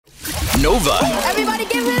Nova. Everybody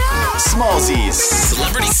give it up! Smallzy's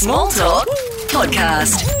Celebrity Small Talk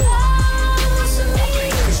Podcast.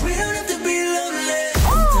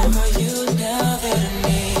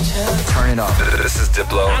 Turn it up. This is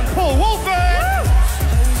Diplo. Paul Woolford!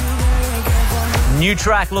 New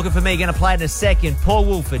track, Looking For Me, going to play in a second. Paul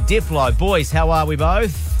Woolford, Diplo. Boys, how are we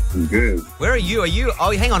both? I'm good. Where are you?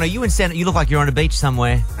 Oh, hang on. Are you in Santa? You look like you're on a beach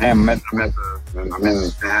somewhere. I'm in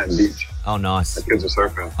Manhattan Beach. Oh, nice. The kids are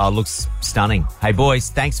surfing. Oh, it looks stunning. Hey,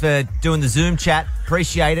 boys, thanks for doing the Zoom chat.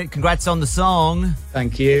 Appreciate it. Congrats on the song.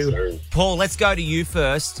 Thank you. Sir. Paul, let's go to you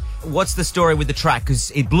first. What's the story with the track?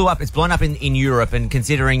 Because it blew up. It's blown up in Europe, and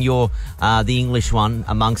considering you're the English one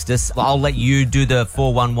amongst us, I'll let you do the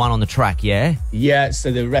 411 on the track, yeah? Yeah,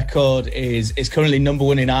 so the record is currently number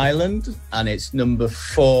 1 in Ireland, and it's number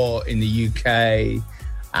 4 in the UK,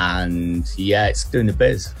 and yeah, it's doing the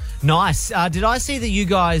biz. Nice. Did I see that you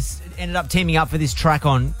guys ended up teaming up for this track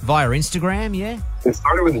via Instagram, yeah? It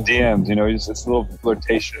started with the DMs, it's a little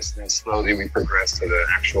flirtatious, and then slowly we progressed to the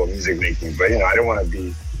actual music making. But, I don't want to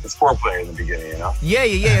be... It's foreplay in the beginning,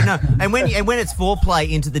 Yeah, no. And when it's foreplay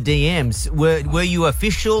into the DMs, were you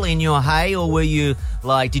official in your hey, or were you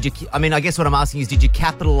like, I guess what I'm asking is, did you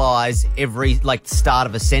capitalize every start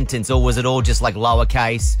of a sentence, or was it all just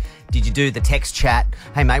lowercase? Did you do the text chat,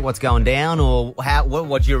 hey mate, what's going down, or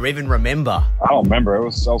what do you even remember? I don't remember. I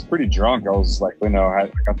was pretty drunk. I was I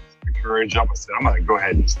got the courage up. I said, I'm gonna go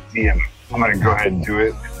ahead and just DM it. I'm gonna go ahead and do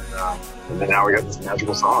it. And then now we got this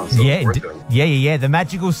magical song. So Yeah, the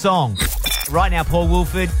magical song. Right now, Paul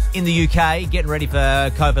Woolford in the UK, getting ready for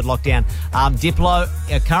COVID lockdown. Diplo,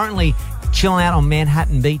 currently chilling out on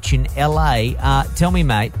Manhattan Beach in LA. Tell me,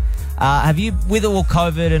 mate, have you, with all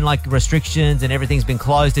COVID and restrictions and everything's been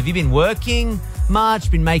closed, have you been working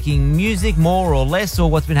much, been making music more or less, or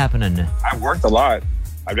what's been happening? I've worked a lot.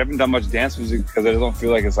 I haven't done much dance music because I don't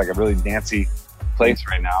feel like it's a really dancey place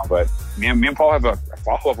right now, but me and Paul have a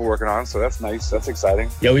follow-up we're working on, so that's nice. That's exciting.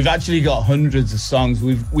 Yeah, we've actually got hundreds of songs.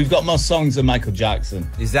 We've got more songs than Michael Jackson.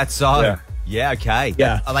 Is that so? Yeah. Yeah, okay.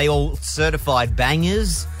 Yeah. Are they all certified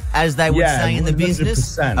bangers, as they would say in the 100%.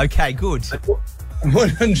 business? Okay, good.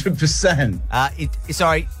 100%.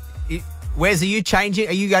 Where's, are you changing?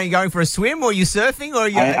 Are you going for a swim, or are you surfing, or are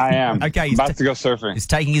you? I am. Okay, I'm about to go surfing. He's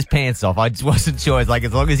taking his pants off. I just wasn't sure. It's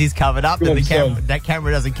as long as he's covered up and that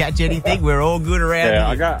camera doesn't catch anything, we're all good around here.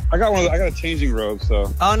 I got a changing robe, so.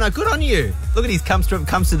 Oh no, good on you. Look at his comes to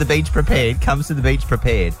the beach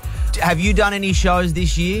prepared. Have you done any shows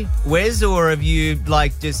this year, Wes, or have you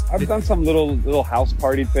just? I've done some little house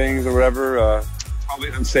party things or whatever. Probably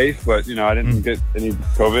unsafe, but I didn't get any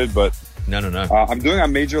COVID, but. No. I'm doing a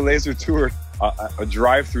major laser tour, a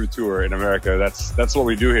drive-through tour in America. That's what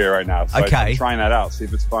we do here right now. So okay. I'm trying that out, see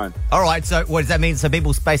if it's fun. All right. So what does that mean? So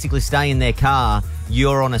people basically stay in their car.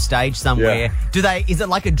 You're on a stage somewhere. Yeah. Is it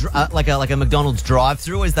like a McDonald's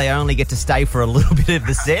drive-through? As they only get to stay for a little bit of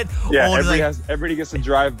the set? Yeah. Or everybody gets to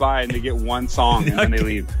drive by and they get one song and then they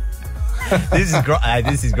leave. This is great.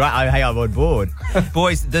 Hey, I'm on board.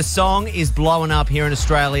 Boys, the song is blowing up here in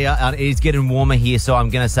Australia. It is getting warmer here, so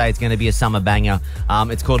I'm going to say it's going to be a summer banger.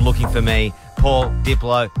 It's called Looking For Me. Paul,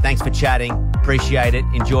 Diplo, thanks for chatting. Appreciate it.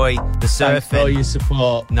 Enjoy the surf. Thanks for all your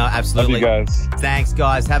support. No, absolutely. Love you guys. Thanks,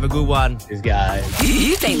 guys. Have a good one. Cheers, guys.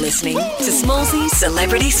 You've been listening to Smallzy's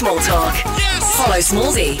Celebrity Small Talk. Yes! Follow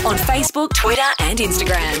Smallzy on Facebook, Twitter and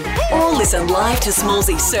Instagram. Or listen live to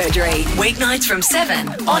Smallzy's Surgery, weeknights from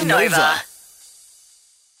 7 on Nova.